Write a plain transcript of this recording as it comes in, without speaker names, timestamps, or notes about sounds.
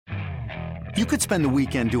You could spend the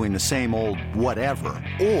weekend doing the same old whatever,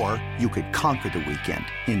 or you could conquer the weekend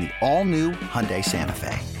in the all-new Hyundai Santa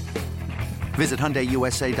Fe. Visit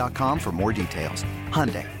HyundaiUSA.com for more details.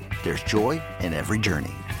 Hyundai, there's joy in every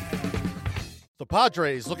journey. The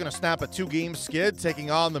Padres looking to snap a 2-game skid,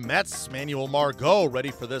 taking on the Mets. Manuel Margot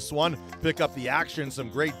ready for this one. Pick up the action, some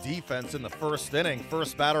great defense in the first inning.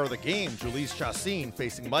 First batter of the game, Jhoulys Chacín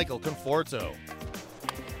facing Michael Conforto.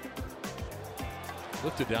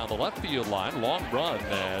 Lifted down the left field line, long run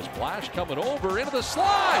as Blash coming over into the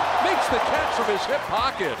slide. Makes the catch from his hip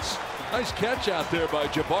pockets. Nice catch out there by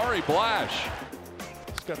Jabari Blash.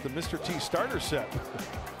 He's got the Mr. T starter set.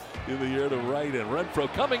 In the air to right, and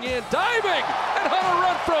Renfroe coming in, diving, and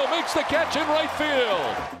Hunter Renfroe makes the catch in right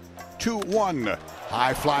field. 2-1,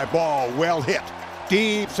 high fly ball, well hit.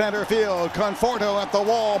 Deep center field, Conforto at the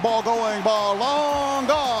wall, ball going, ball long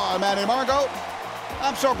gone. Manny Margot,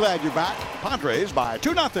 I'm so glad you're back. Padres by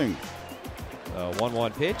 2-0.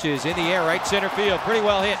 1-1 pitch is in the air, right center field, pretty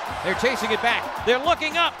well hit. They're chasing it back. They're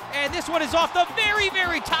looking up, and this one is off the very,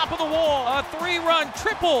 very top of the wall. A 3-run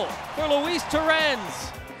triple for Luis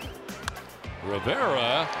Torrens.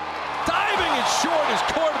 Rivera diving it short as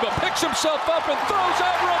Cordoba picks himself up and throws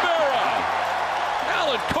out Rivera.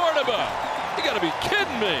 Alan Cordoba, you got to be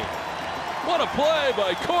kidding me. What a play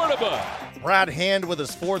by Cordoba. Brad Hand with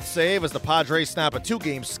his 4th save as the Padres snap a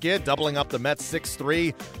 2-game skid, doubling up the Mets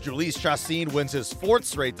 6-3. Jhoulys Chacín wins his 4th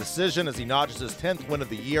straight decision as he notches his 10th win of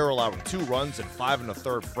the year, allowing 2 runs in 5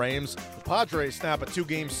 1/3 frames. The Padres snap a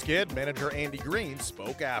 2-game skid. Manager Andy Green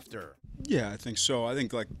spoke after. Yeah, I think so. I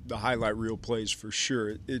think like the highlight reel plays for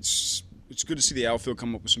sure. It's good to see the outfield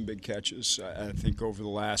come up with some big catches. I think over the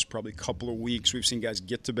last probably couple of weeks, we've seen guys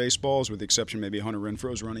get to baseballs, with the exception maybe Hunter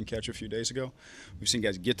Renfroe's running catch a few days ago. We've seen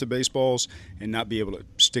guys get to baseballs and not be able to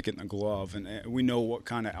stick it in the glove. And we know what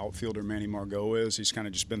kind of outfielder Manny Margot is. He's kind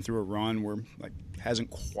of just been through a run where like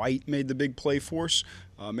hasn't quite made the big play for us.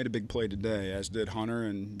 Made a big play today, as did Hunter,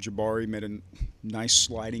 and Jabari made a nice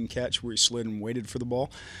sliding catch where he slid and waited for the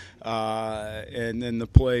ball. And then the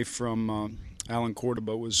play from Alan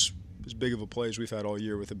Cordoba was as big of a play as we've had all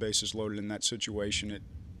year with the bases loaded in that situation. It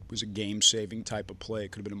was a game-saving type of play.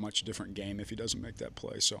 It could have been a much different game if he doesn't make that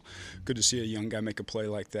play. So good to see a young guy make a play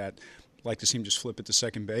like that. Like to see him just flip it to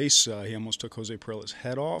second base. He almost took Jose Perella's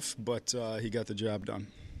head off, but he got the job done.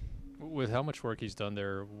 With how much work he's done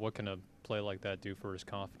there, what can a play like that do for his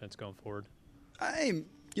confidence going forward? He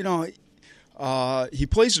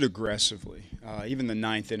plays it aggressively. Even the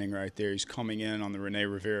 9th inning right there, he's coming in on the Rene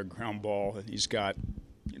Rivera ground ball, and he's got,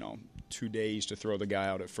 2 days to throw the guy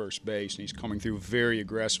out at first base, and he's coming through very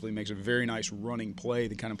aggressively, makes a very nice running play,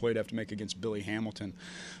 the kind of play to have to make against Billy Hamilton.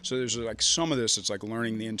 So there's like some of this, it's like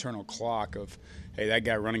learning the internal clock of, hey, that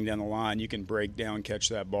guy running down the line, you can break down, catch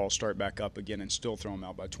that ball, start back up again, and still throw him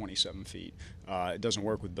out by 27 feet. It doesn't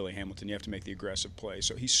work with Billy Hamilton. You have to make the aggressive play.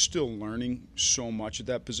 So he's still learning so much at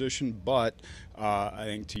that position, but I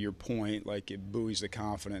think to your point, like it buoys the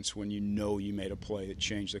confidence when you know you made a play that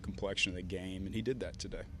changed the complexion of the game, and he did that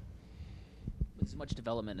today. With as much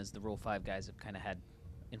development as the Rule 5 guys have kind of had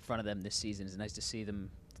in front of them this season, it's nice to see them,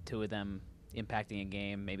 the 2 of them, impacting a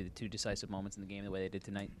game, maybe the 2 decisive moments in the game the way they did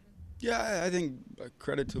tonight. Yeah, I think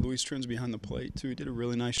credit to Luis Torrens behind the plate, too. He did a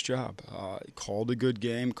really nice job. He called a good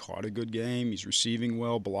game, caught a good game. He's receiving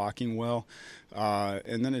well, blocking well.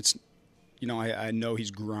 And then it's, I know he's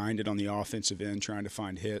grinded on the offensive end trying to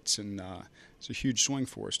find hits, and it's a huge swing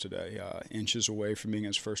for us today. Inches away from being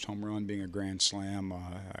his first home run, being a grand slam.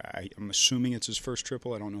 I'm assuming it's his first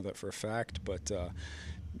triple. I don't know that for a fact, but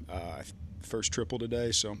first triple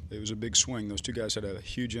today, so it was a big swing. Those 2 guys had a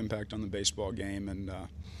huge impact on the baseball game, and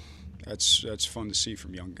that's fun to see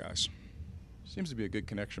from young guys. Seems to be a good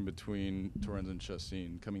connection between Torrens and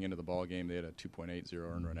Chacín. Coming into the ball game, they had a 2.80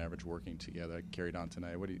 earned run average working together. That carried on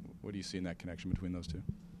tonight. What do you see in that connection between those 2?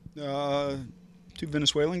 2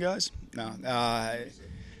 Venezuelan guys? No.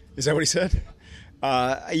 Is that what he said?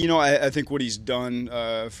 I think what he's done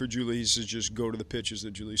for Jhoulys is just go to the pitches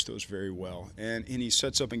that Jhoulys throws very well. And he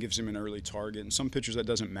sets up and gives him an early target. And some pitchers that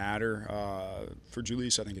doesn't matter. For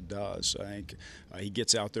Jhoulys, I think it does. I think he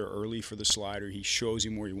gets out there early for the slider. He shows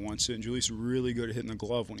him where he wants it. And Jhoulys is really good at hitting the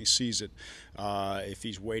glove when he sees it. If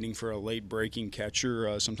he's waiting for a late breaking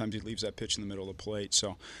catcher, sometimes he leaves that pitch in the middle of the plate.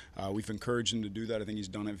 So we've encouraged him to do that. I think he's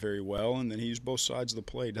done it very well. And then he used both sides of the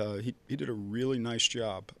plate. He did a really nice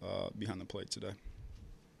job behind the plate today.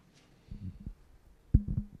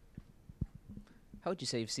 How would you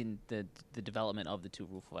say you've seen the development of the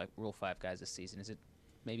 2 Rule 5 guys this season? Is it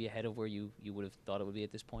maybe ahead of where you would have thought it would be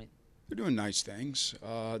at this point? They're doing nice things.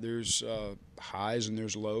 There's highs and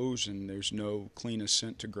there's lows, and there's no clean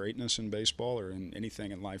ascent to greatness in baseball or in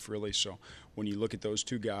anything in life, really. So when you look at those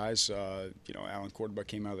two guys, Alan Cordoba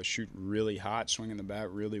came out of the chute really hot, swinging the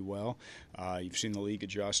bat really well. You've seen the league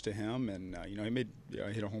adjust to him, and he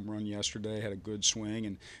hit a home run yesterday, had a good swing,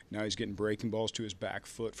 and now he's getting breaking balls to his back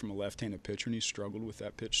foot from a left-handed pitcher, and he's struggled with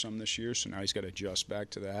that pitch some this year. So now he's got to adjust back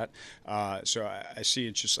to that. So I see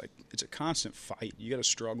it's just like it's a constant fight. You got to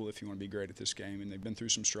struggle if you want to be great at this game, and they've been through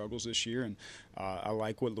some struggles this year, and I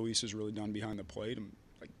like what Luis has really done behind the plate. I'm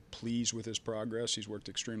pleased with his progress. He's worked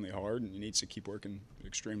extremely hard, and he needs to keep working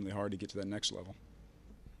extremely hard to get to that next level.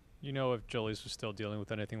 You know if Jhoulys was still dealing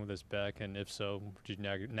with anything with his back, and if so, would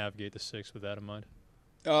you navigate the 6 with that in mind?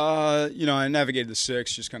 I navigated the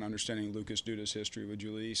 6, just kind of understanding Lucas Duda's history with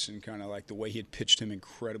Jhoulys and kind of like the way he had pitched him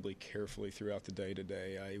incredibly carefully throughout the day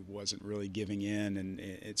today. I wasn't really giving in, and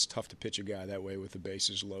it's tough to pitch a guy that way with the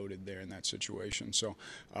bases loaded there in that situation. So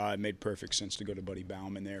it made perfect sense to go to Buddy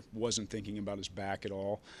Baumann there. Wasn't thinking about his back at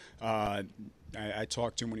all. I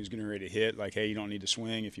talked to him when he was getting ready to hit, like, hey, you don't need to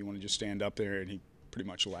swing if you want to just stand up there, and he pretty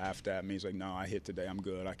much laughed at me. He's like, no, I hit today. I'm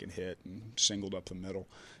good. I can hit, and singled up the middle.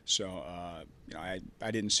 So,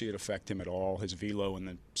 I didn't see it affect him at all. His velo in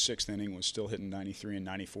the 6th inning was still hitting 93 and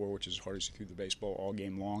 94, which is as hard as he threw the baseball all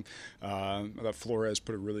game long. I thought Flores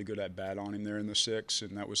put a really good at-bat on him there in the 6th,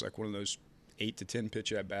 and that was like one of those 8 to 10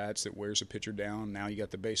 pitch at-bats that wears a pitcher down. Now you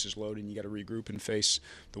got the bases loaded, and you got to regroup and face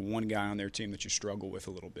the one guy on their team that you struggle with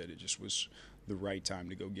a little bit. It just was the right time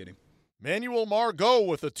to go get him. Manuel Margot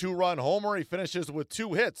with a 2-run homer. He finishes with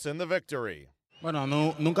 2 hits in the victory.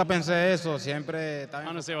 Nunca pensé eso. Siempre.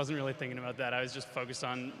 Honestly, I wasn't really thinking about that. I was just focused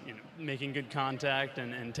on making good contact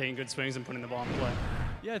and taking good swings and putting the ball in play.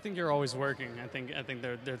 Yeah, I think you're always working. I think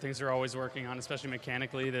there are things you're always working on, especially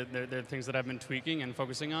mechanically. There are things that I've been tweaking and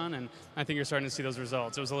focusing on, and I think you're starting to see those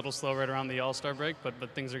results. It was a little slow right around the All-Star break, but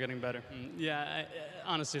things are getting better. Yeah,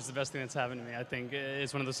 honestly, it's the best thing that's happened to me. I think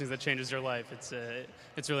it's one of those things that changes your life.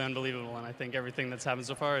 It's really unbelievable, and I think everything that's happened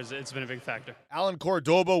so far it's been a big factor. Alan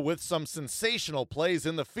Cordoba with some sensational plays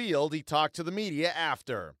in the field. He talked to the media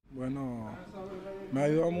after. Bueno, me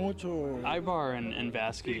ayudó mucho. Ibar and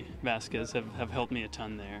Vasquez have helped me a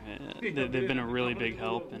ton there. They've been a really big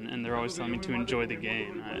help, and they're always telling me to enjoy the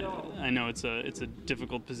game. I know it's a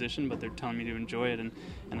difficult position, but they're telling me to enjoy it,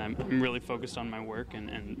 and I'm really focused on my work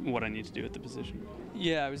and what I need to do at the position.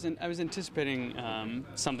 Yeah, I was anticipating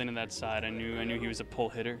something on that side. I knew he was a pull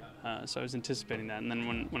hitter, so I was anticipating that. And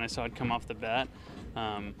then when I saw it come off the bat,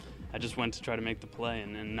 I just went to try to make the play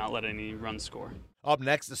and not let any runs score. Up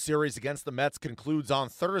next, the series against the Mets concludes on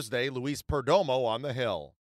Thursday. Luis Perdomo on the hill.